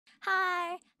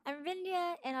Hi, I'm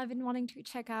Ryndia, and I've been wanting to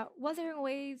check out Wuthering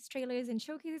Waves trailers and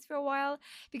showcases for a while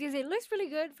because it looks really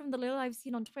good from the little I've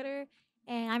seen on Twitter,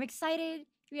 and I'm excited.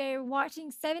 We are watching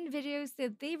 7 videos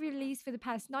that they've released for the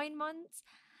past 9 months,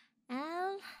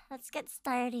 and let's get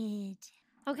started.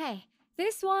 Okay,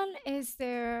 this one is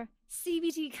their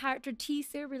CBT character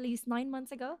teaser released 9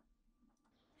 months ago.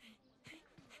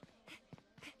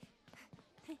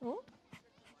 Oh,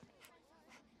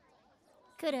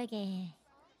 Kuroge.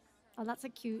 Oh, that's a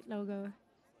cute logo.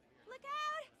 Look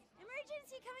out!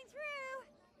 Emergency coming through!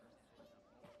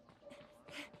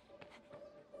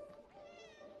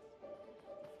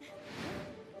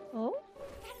 Oh,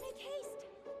 Gotta make haste!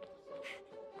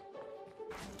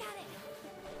 Got it!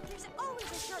 There's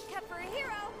always a shortcut for a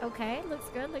hero! okay, looks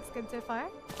good so far.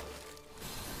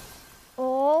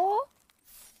 Oh,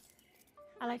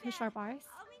 I like her sharp eyes.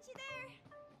 I'll meet you there!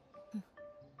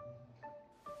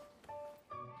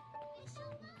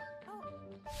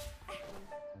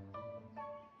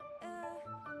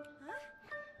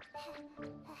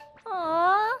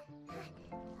 Aww.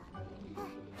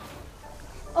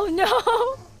 Oh no!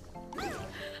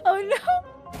 Oh no!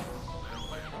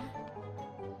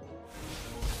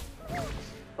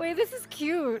 Wait, this is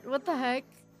cute. What the heck?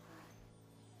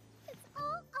 It's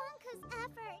all Anka's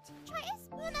effort. Try a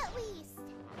spoon at least.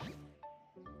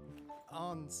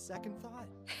 On second thought,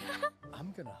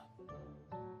 I'm gonna.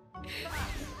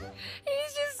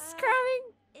 He's just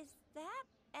scrubbing. Is that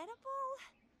edible?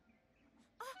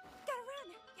 Oh, gotta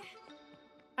run!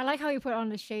 I like how he put on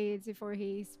the shades before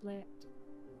he split.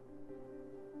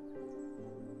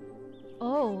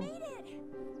 Oh. Made it!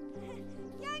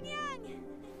 Young!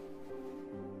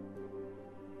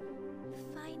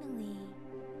 Finally.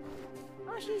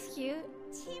 Oh, she's cute.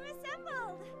 Team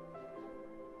assembled!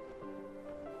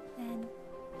 Then,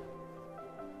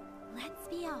 let's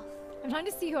be off. I'm trying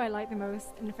to see who I like the most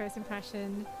in the first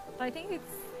impression, but I think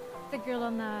it's the girl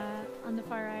on the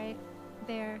far right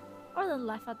there, or the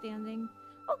left at the ending.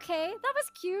 Okay, that was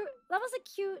cute. That was a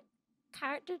cute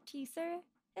character teaser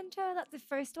intro. That's the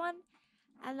first one,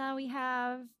 and now we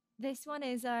have this one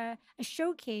is a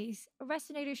showcase, a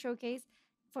resonator showcase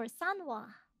for Sanwa,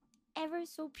 ever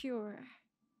so pure.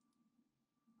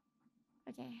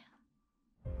 Okay.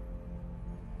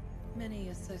 Many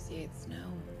associate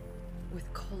snow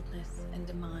with coldness and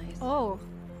demise. Oh,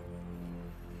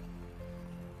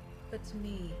 But to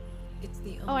me, it's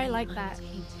the only Oh, I like that.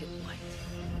 untainted white.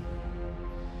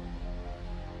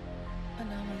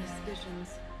 Anomalous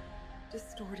visions,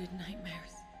 distorted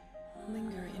nightmares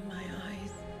linger in my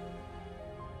eyes.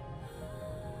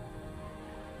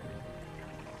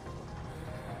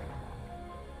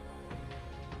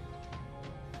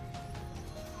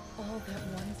 All that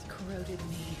once corroded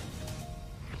me.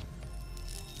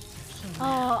 shall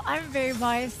oh, I'm very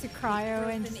biased to cryo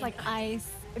and just like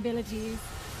ice abilities.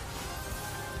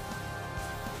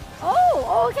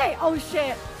 Oh, okay. Oh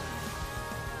shit.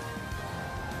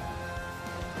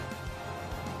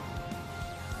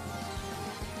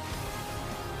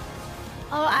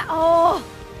 Oh,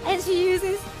 and she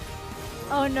uses.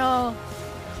 Oh no.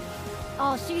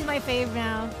 Oh, she's my fave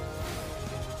now.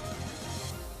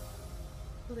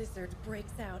 Blizzard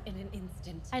breaks out in an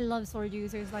instant. I love sword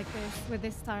users like this with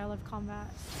this style of combat.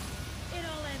 It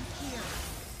all ends here.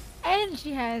 And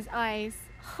she has ice.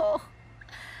 Oh,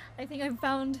 I think I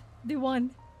found the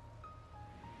one.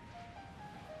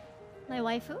 My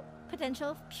waifu?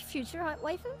 Potential future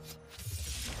waifu?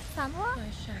 Sanwa?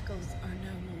 My shackles are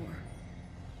no more.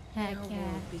 Heck Our yeah.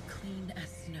 world be clean as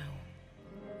snow.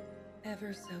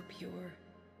 Ever so pure.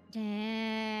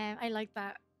 Damn, I like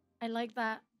that. I like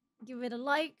that. Give it a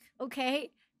like.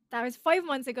 Okay, that was 5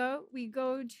 months ago. We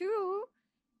go to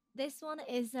this one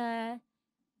is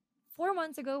 4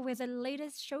 months ago with the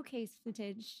latest showcase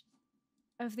footage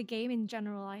of the game in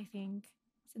general. I think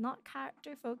so, not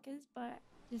character focused, but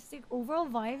just the overall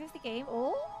vibe of the game.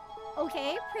 Oh,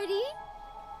 okay, pretty.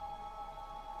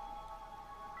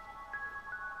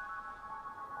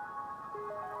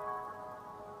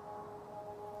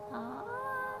 Ah,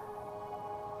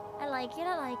 I like it.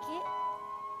 I like it.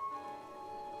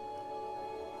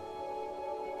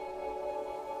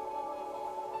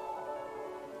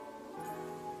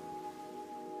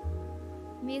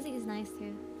 Music is nice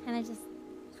too. Kind of just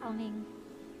calming.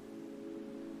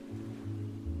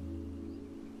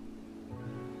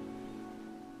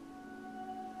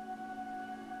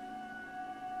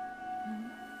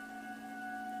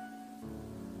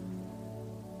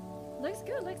 Looks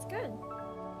good. Looks good.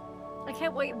 I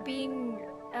can't wait being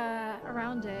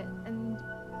around it and.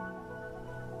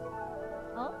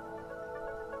 Oh.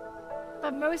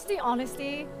 But mostly,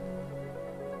 honestly,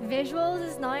 visuals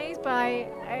is nice, but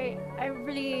I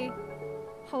really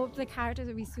hope the characters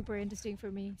will be super interesting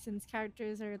for me, since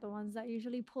characters are the ones that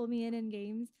usually pull me in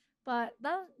games. But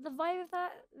the vibe of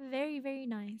that, very, very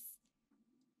nice.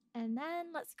 And then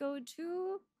let's go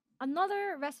to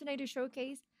another Resonator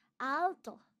showcase.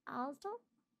 Alto.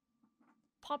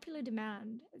 Popular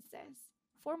demand, it says.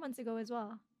 4 months ago as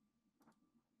well.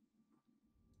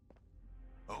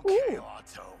 Okay, Ooh.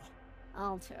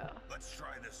 Alto. Let's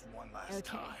try this one last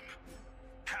time.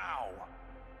 How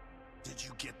did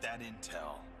you get that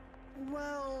intel?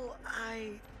 Well,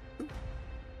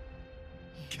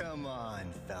 Come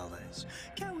on, fellas.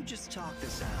 Can't we just talk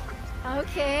this out?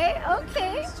 Okay. When it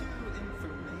comes to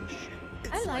information,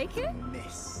 it's like it.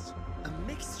 Mist. A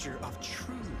mixture of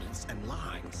truths and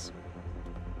lies.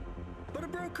 But a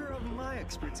broker of my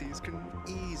expertise can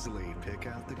easily pick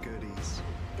out the goodies.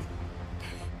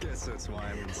 Guess that's why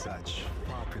I'm in such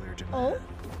popular demand.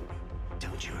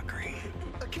 Don't you agree?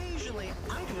 Occasionally,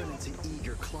 I run into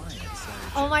eager clients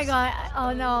that are Oh my god.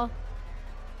 Oh no.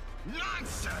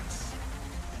 Nonsense!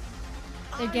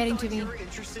 They're getting to me. You were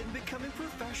interested in becoming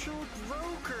professional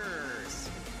brokers.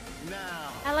 Now,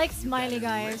 I like smiley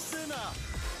guys. listen up.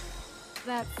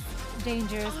 That's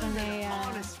dangerous when they I'm an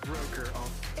honest broker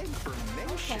of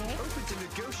information open to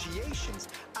negotiations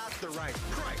at the right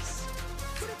price.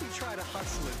 But if you try to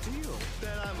hustle a deal,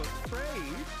 then I'm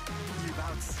afraid you've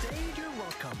outstayed your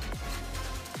welcome.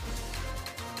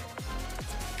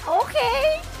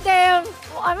 Okay. Damn.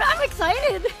 Well, I'm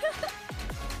excited.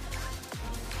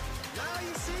 Now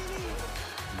you see me.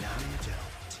 Now you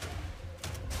don't.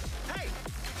 Hey,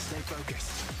 stay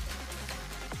focused.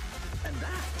 And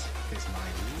that is my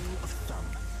rule of thumb.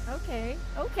 Okay.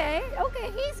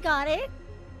 He's got it.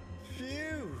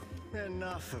 Phew.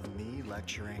 Enough of me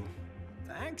lecturing.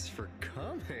 Thanks for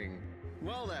coming.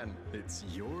 Well then, it's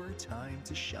your time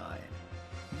to shine.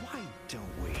 Why don't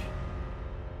we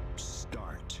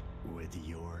start with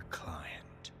your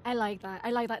client? I like that.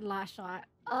 I like that last shot.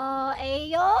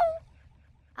 Ayo?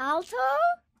 Alto?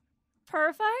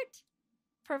 Perfect.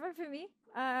 Perfect for me.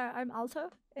 I'm alto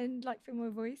and like for my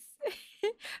voice.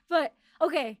 But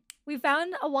okay, we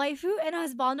found a waifu and a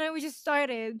husband and we just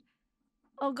started.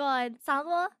 Oh god.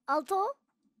 Sanwa? Alto?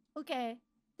 Okay.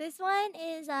 This one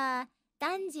is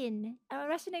Dungeon. A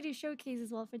Resonator showcase as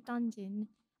well for Dungeon.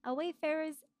 A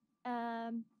Wayfarer's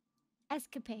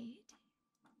escapade.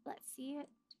 Let's see it.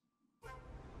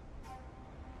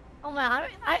 Oh man,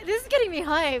 this is getting me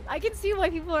hyped. I can see why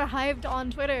people are hyped on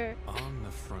Twitter. On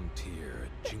the frontier,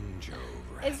 Jingzhou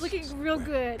rests, It's looking real where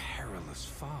good. Perilous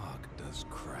fog does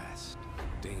crest.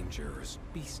 Dangerous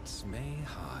beasts may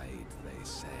hide, they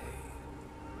say.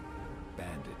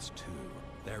 Bandits too,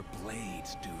 their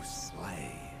blades do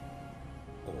slay.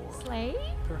 Or Slay?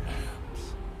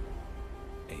 perhaps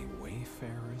a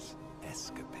wayfarer's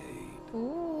escapade.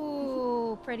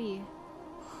 Ooh, pretty.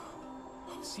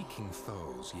 Seeking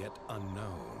foes yet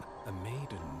unknown, a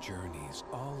maiden journeys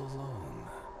all alone.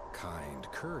 Kind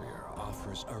courier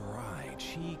offers a ride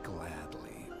she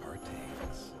gladly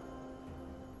partakes.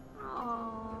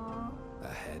 Aww.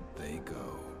 Ahead they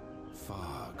go,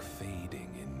 fog fading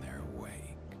in their wake.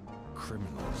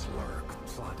 Criminals lurk,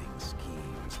 plotting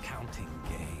schemes, counting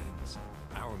gains.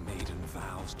 Our maiden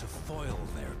vows to foil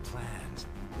their plans.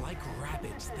 Like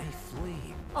rabbits they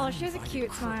flee. Oh, she has a Uninvited cute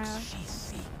crooks smile. she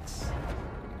seeks.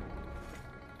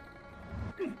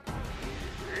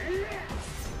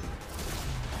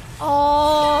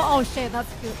 Oh shit, that's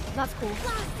cute. That's cool.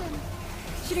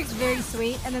 She looks very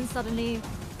sweet, and then suddenly,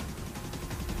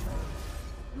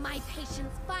 My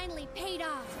patience finally paid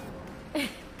off.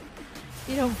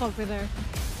 you don't fuck with her.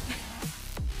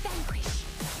 Vanquish.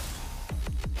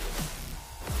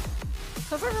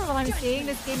 So far from what I'm seeing,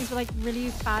 this game is like really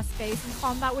fast-paced in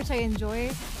combat, which I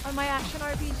enjoy on my action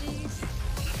RPGs.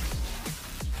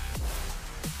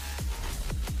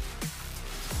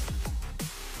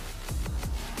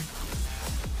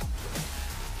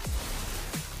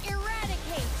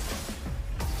 Eradicate.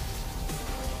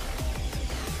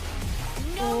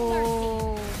 No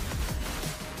Oh,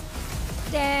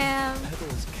 damn.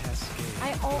 Petals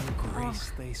cascade, in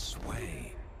grace they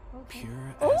sway. Okay.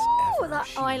 Pure Oh, as ever, that-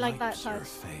 she oh, I like that wipes your touch.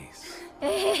 face.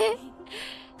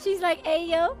 She's like, hey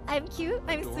yo, I'm cute,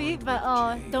 I'm Adorned sweet, but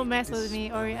with jade, don't mess with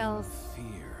me or dispelling else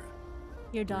fear,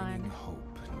 you're bringing done.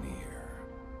 hope near.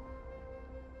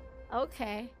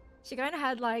 Okay. She kind of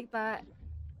had like that.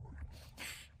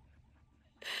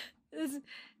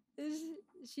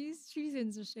 She's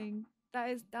interesting. That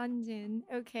is Dungeon.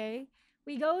 Okay.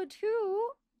 We go to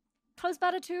Close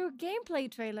Battle 2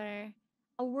 gameplay trailer.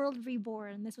 A World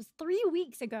Reborn. This was 3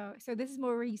 weeks ago, so this is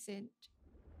more recent.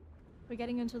 We're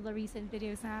getting into the recent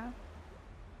videos now.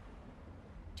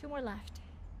 2 more left.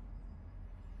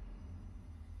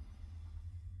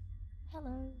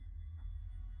 Hello.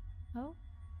 Oh?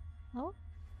 Oh?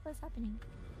 What's happening?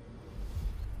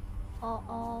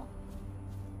 Oh.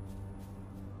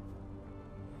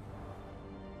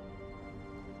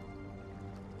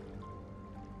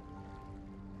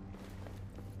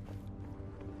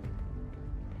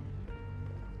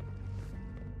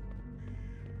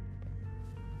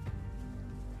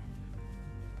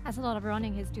 That's a lot of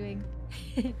running he's doing.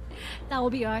 That will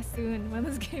be us soon when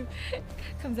this game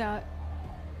comes out.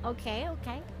 Okay.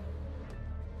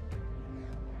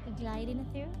 Gliding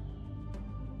through.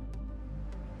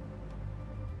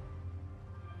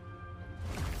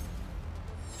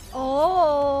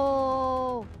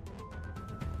 Oh!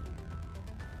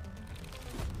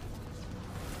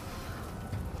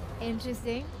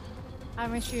 Interesting.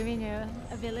 I'm assuming a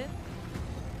villain.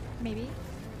 Maybe.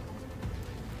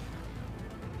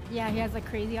 Yeah, he has like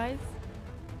crazy eyes.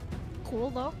 Cool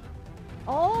though.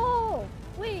 Oh!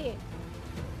 Wait.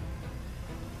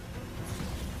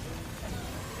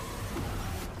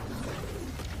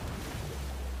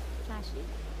 Flashy.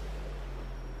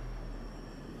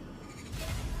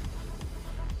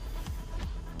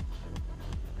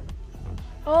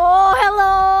 Oh,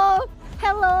 hello!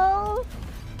 Hello!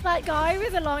 That guy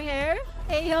with the long hair.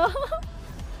 Hey, yo.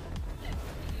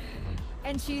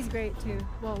 And she's great too.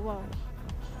 Whoa.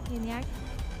 Maniac.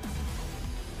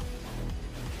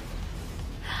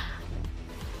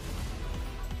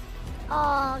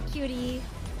 Oh, cutie.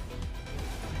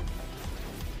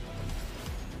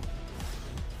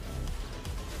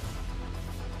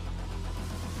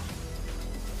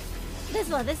 This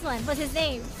one. What's his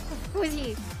name? Who is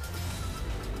he?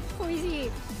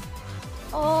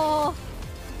 Oh.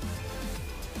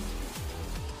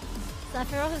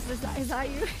 Sephiroth, is that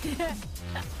you?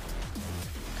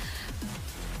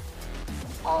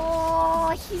 Oh,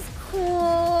 he's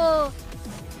cool.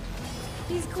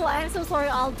 I'm so sorry,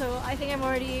 Alto. I think I'm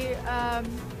already I've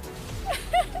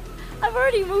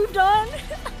already moved on.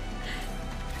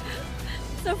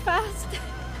 So fast.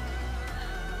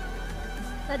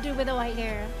 That dude with the white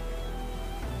hair.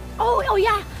 Oh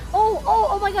yeah.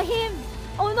 Oh my god, him.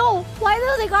 Oh no. Why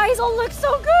do the guys all look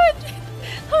so good?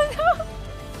 Oh no.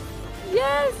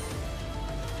 Yes.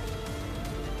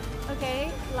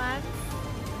 Okay, Lance.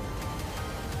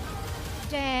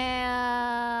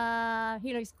 Damn,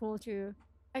 he looks cool too.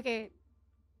 Okay,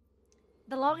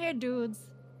 the long-haired dudes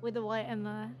with the white and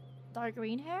the dark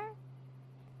green hair.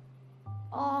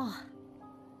 Oh,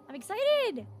 I'm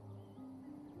excited.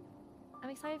 I'm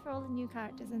excited for all the new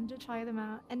characters and to try them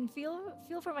out and feel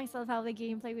for myself how the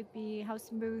gameplay would be, how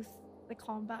smooth the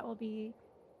combat will be.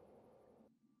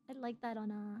 I'd like that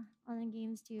on the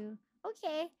games too.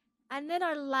 Okay, and then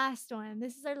our last one.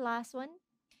 This is our last one.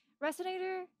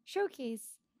 Resonator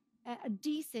Showcase, a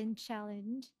decent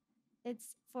challenge.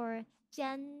 It's for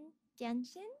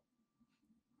Genshin.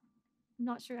 I'm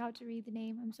not sure how to read the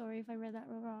name. I'm sorry if I read that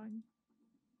wrong.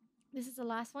 This is the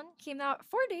last one. Came out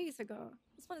 4 days ago.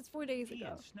 This one is 4 days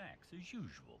ago. And snacks as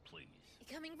usual, please.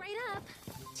 Coming right up.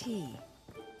 Tea,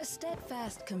 a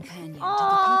steadfast companion Oh, to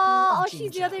the people of she's the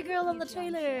Jinja. other girl on the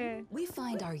trailer. We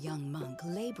find our young monk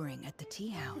laboring at the tea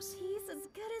house. He's as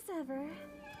good as ever.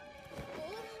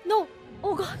 No.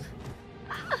 Oh god.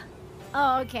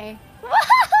 Oh, okay.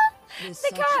 With The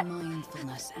such cat.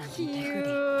 mindfulness and Cute.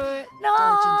 integrity, No.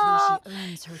 diligently she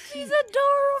earns her She's keep far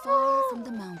adorable. from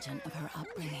the mountain of her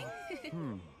upbringing.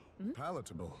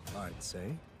 Palatable, I'd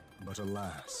say. But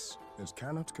alas, it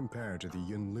cannot compare to the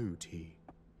Yunlu tea.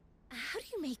 How do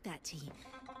you make that tea?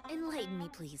 Enlighten me,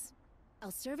 please.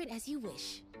 I'll serve it as you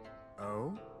wish.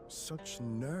 Oh, such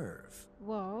nerve.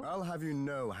 Whoa. I'll have you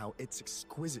know how its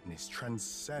exquisiteness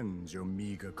transcends your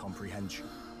meager comprehension.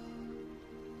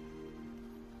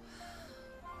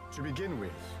 To begin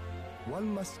with,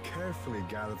 one must carefully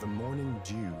gather the morning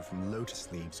dew from lotus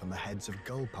leaves on the heads of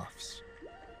gull puffs,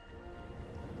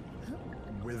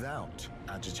 without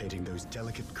agitating those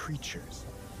delicate creatures,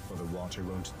 for the water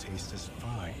won't taste as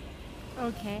fine.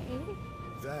 Okay.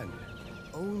 Then,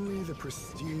 only the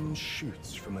pristine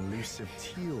shoots from elusive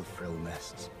teal frill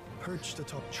nests perched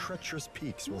atop treacherous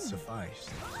peaks will suffice.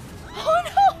 Oh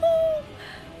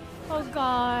no! Oh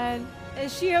god.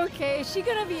 Is she okay? Is she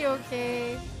gonna be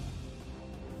okay?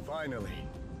 Finally,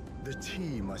 the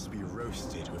tea must be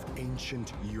roasted with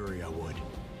ancient Uria wood,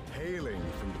 hailing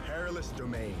from perilous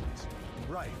domains,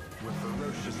 rife with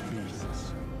ferocious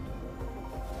beasts.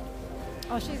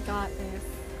 Oh, she's got this.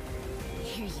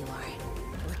 Here you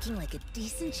are, looking like a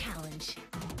decent challenge.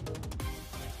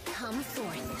 Come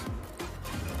forth.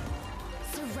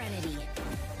 Serenity.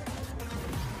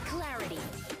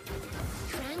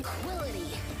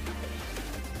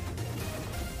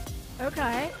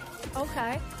 Okay.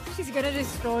 Okay. She's gonna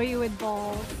destroy you with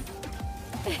balls.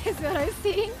 Is what I'm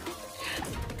seeing.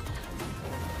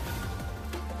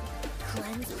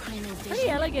 Cleanse primal vision. Pretty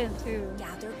elegant too.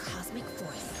 Gather cosmic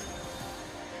force.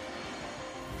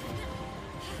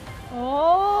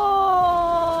 Oh.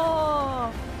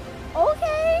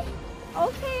 Okay.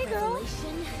 Okay, girl.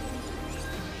 Revelation.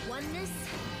 Oneness.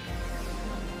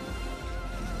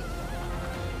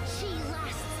 She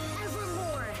lasts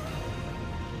evermore.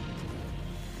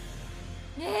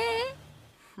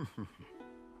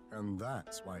 And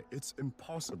that's why it's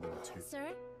impossible to.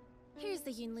 Sir, here's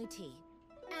the Yunlu tea,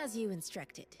 as you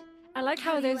instructed. I like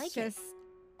how How do you there's like it? just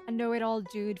a know-it-all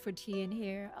dude for tea in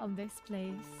here on this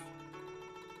place.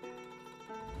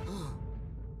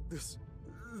 This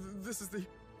is the...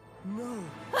 No.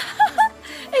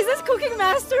 Is this Cooking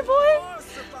Master Boy?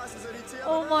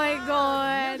 Oh my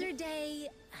god. Another day,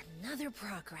 another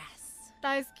progress.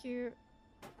 That is cute.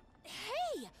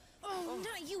 Hey! Oh,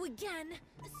 not you again!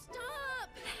 Stop!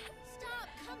 Stop!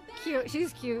 Come back! Cute.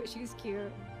 She's cute. She's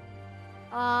cute.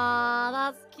 Ah,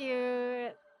 that's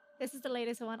cute. This is the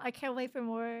latest one. I can't wait for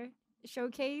more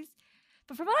showcase.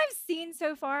 But from what I've seen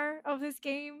so far of this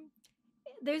game,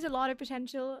 there's a lot of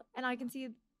potential, and I can see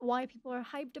why people are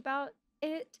hyped about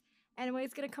it and when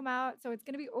it's gonna come out. So it's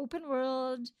gonna be open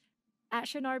world,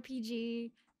 action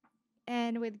RPG,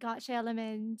 and with gacha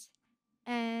element.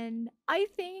 And I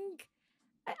think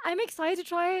I'm excited to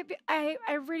try it. I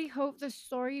really hope the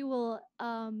story will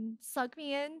suck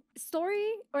me in. Story,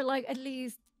 or like at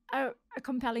least a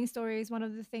compelling story, is one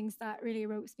of the things that really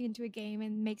ropes me into a game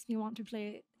and makes me want to play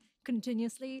it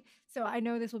continuously. So I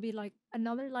know this will be like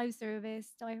another live service.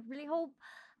 So I really hope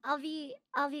I'll be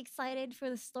excited for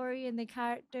the story and the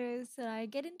characters, so I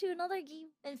get into another game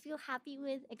and feel happy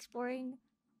with exploring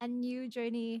a new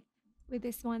journey with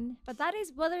this one. But that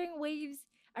is Wuthering Waves.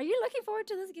 Are you looking forward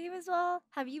to this game as well?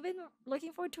 Have you been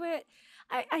looking forward to it?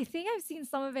 I think I've seen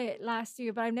some of it last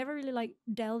year, but I've never really like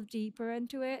delved deeper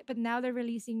into it. But now they're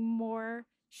releasing more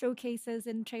showcases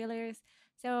and trailers.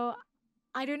 So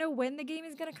I don't know when the game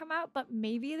is gonna come out, but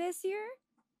maybe this year?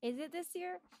 Is it this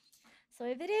year? So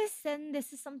if it is, then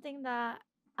this is something that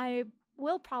I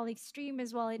will probably stream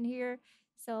as well in here.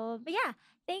 So, but yeah,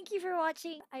 thank you for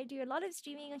watching. I do a lot of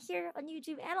streaming here on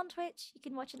YouTube and on Twitch. You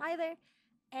can watch on either.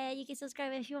 And you can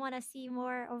subscribe if you want to see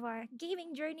more of our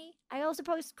gaming journey. I also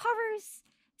post covers,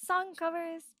 song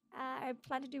covers. I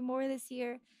plan to do more this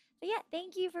year. But yeah,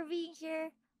 thank you for being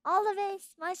here. All of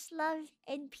us, much love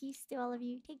and peace to all of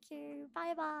you. Take care.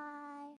 Bye bye.